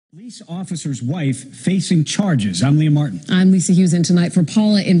Police officer's wife facing charges. I'm Liam Martin. I'm Lisa Hughes, and tonight for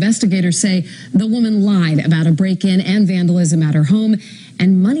Paula, investigators say the woman lied about a break-in and vandalism at her home,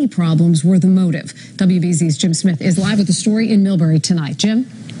 and money problems were the motive. WBZ's Jim Smith is live with the story in Millbury tonight. Jim?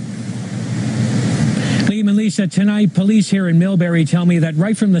 Liam and Lisa, tonight police here in Millbury tell me that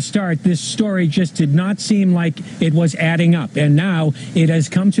right from the start, this story just did not seem like it was adding up. And now it has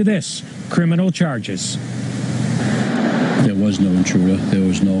come to this: criminal charges. There was no intruder. There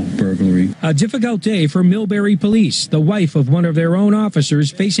was no burglary. A difficult day for Millbury police, the wife of one of their own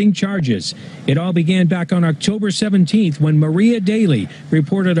officers facing charges. It all began back on October 17th when Maria Daly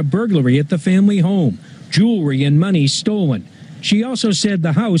reported a burglary at the family home, jewelry and money stolen. She also said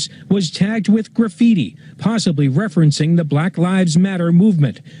the house was tagged with graffiti, possibly referencing the Black Lives Matter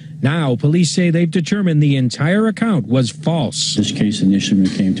movement. Now, police say they've determined the entire account was false. This case initially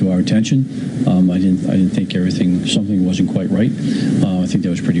came to our attention. I didn't think something wasn't quite right. I think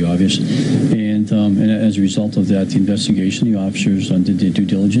that was pretty obvious. And as a result of that, the investigation, the officers did their due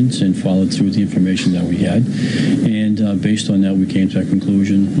diligence and followed through the information that we had. And based on that, we came to that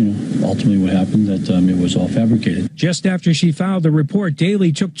conclusion, ultimately what happened, that it was all fabricated. Just after she filed the report,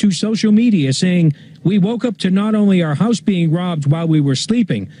 Daly took to social media saying, "We woke up to not only our house being robbed while we were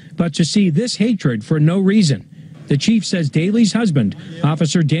sleeping, but to see this hatred for no reason." The chief says Daly's husband,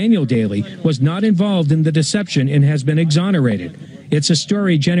 Officer Daniel Daly, was not involved in the deception and has been exonerated. It's a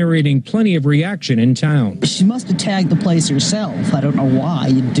story generating plenty of reaction in town. She must have tagged the place herself. I don't know why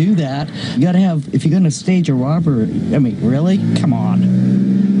you'd do that. You got to have, if you're going to stage a robbery, I mean, really? Come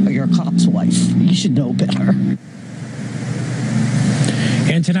on. You're a cop's wife. You should know better.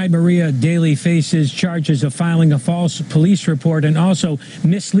 And tonight, Maria Daly faces charges of filing a false police report and also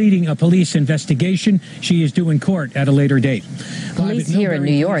misleading a police investigation. She is due in court at a later date. Police here in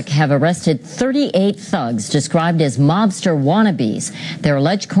New York have arrested 38 thugs described as mobster wannabes. Their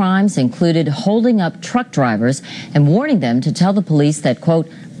alleged crimes included holding up truck drivers and warning them to tell the police that, quote,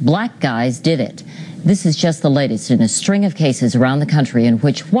 black guys did it. This is just the latest in a string of cases around the country in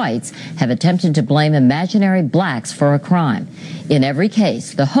which whites have attempted to blame imaginary blacks for a crime. In every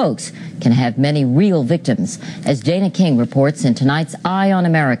case, the hoax can have many real victims, as Dana King reports in tonight's Eye on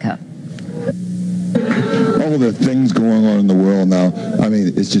America. All the things going on in the world now, I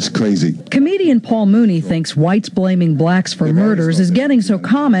mean, it's just crazy. Comedian Paul Mooney thinks whites blaming blacks for murders is getting so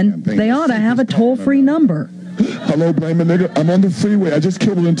common, they ought to have a toll-free number. Hello, blame a nigger. I'm on the freeway. I just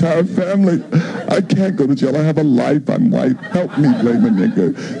killed an entire family. I can't go to jail. I have a life. I'm white. Help me, blame a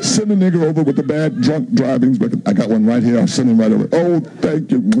nigger. Send a nigger over with the bad drunk driving record. I got one right here. I'll send him right over. Oh,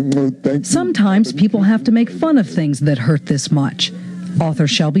 thank you. Thank you. Sometimes people have to make fun of things that hurt this much. Author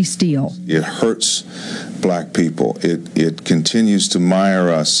Shelby Steele. It hurts black people. It continues to mire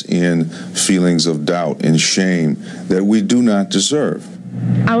us in feelings of doubt and shame that we do not deserve.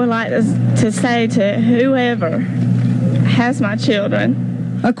 I would like to say to whoever has my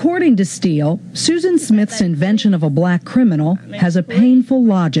children. According to Steele, Susan Smith's invention of a black criminal has a painful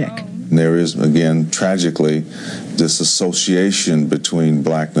logic. There is, again, tragically, this association between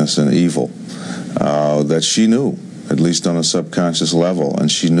blackness and evil that she knew, at least on a subconscious level, and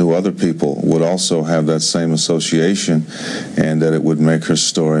she knew other people would also have that same association and that it would make her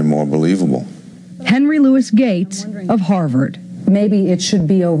story more believable. Henry Louis Gates of Harvard. Maybe it should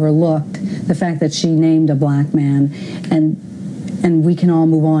be overlooked, the fact that she named a black man, and we can all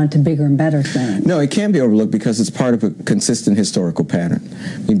move on to bigger and better things. No, it can be overlooked because it's part of a consistent historical pattern.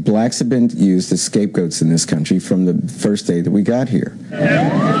 I mean, blacks have been used as scapegoats in this country from the first day that we got here.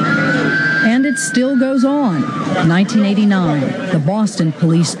 And it still goes on. 1989, the Boston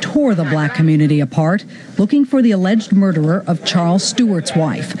police tore the black community apart, looking for the alleged murderer of Charles Stewart's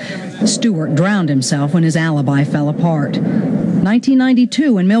wife. Stewart drowned himself when his alibi fell apart.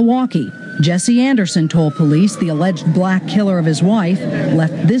 1992 in Milwaukee, Jesse Anderson told police the alleged black killer of his wife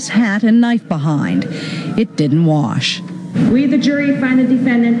left this hat and knife behind. It didn't wash. We, the jury, find the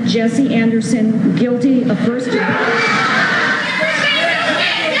defendant, Jesse Anderson, guilty of first degree.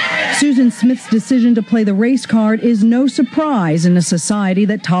 Susan Smith's decision to play the race card is no surprise in a society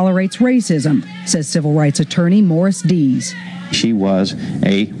that tolerates racism, says civil rights attorney Morris Dees. She was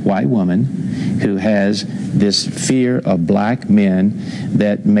a white woman who has this fear of black men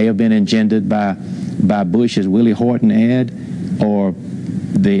that may have been engendered by Bush's Willie Horton ad, or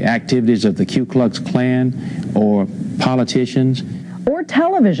the activities of the Ku Klux Klan, or politicians. Or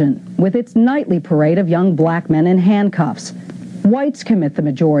television, with its nightly parade of young black men in handcuffs. Whites commit the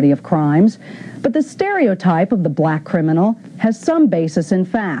majority of crimes, but the stereotype of the black criminal has some basis in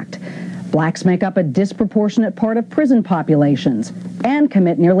fact. Blacks make up a disproportionate part of prison populations and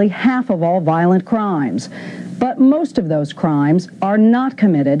commit nearly half of all violent crimes. But most of those crimes are not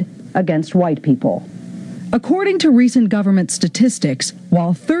committed against white people. According to recent government statistics,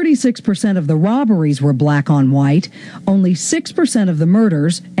 while 36% of the robberies were black on white, only 6% of the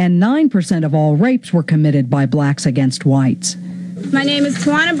murders and 9% of all rapes were committed by blacks against whites. My name is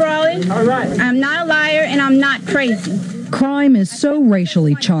Tawana Brawley. All right. I'm not a liar and I'm not crazy. Crime is so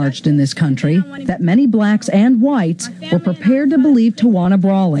racially charged in this country that many blacks and whites were prepared to believe Tawana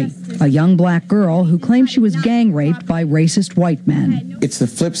Brawley, a young black girl who claimed she was gang raped by racist white men. It's the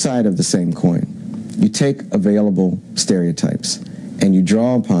flip side of the same coin. You take available stereotypes and you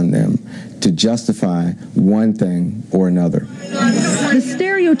draw upon them to justify one thing or another. The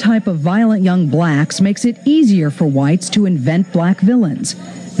stereotype of violent young blacks makes it easier for whites to invent black villains.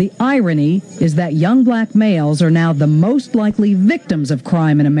 The irony is that young black males are now the most likely victims of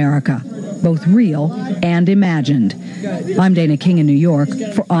crime in America, both real and imagined. I'm Dana King in New York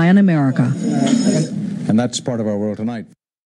for Eye on America. And that's part of our world tonight.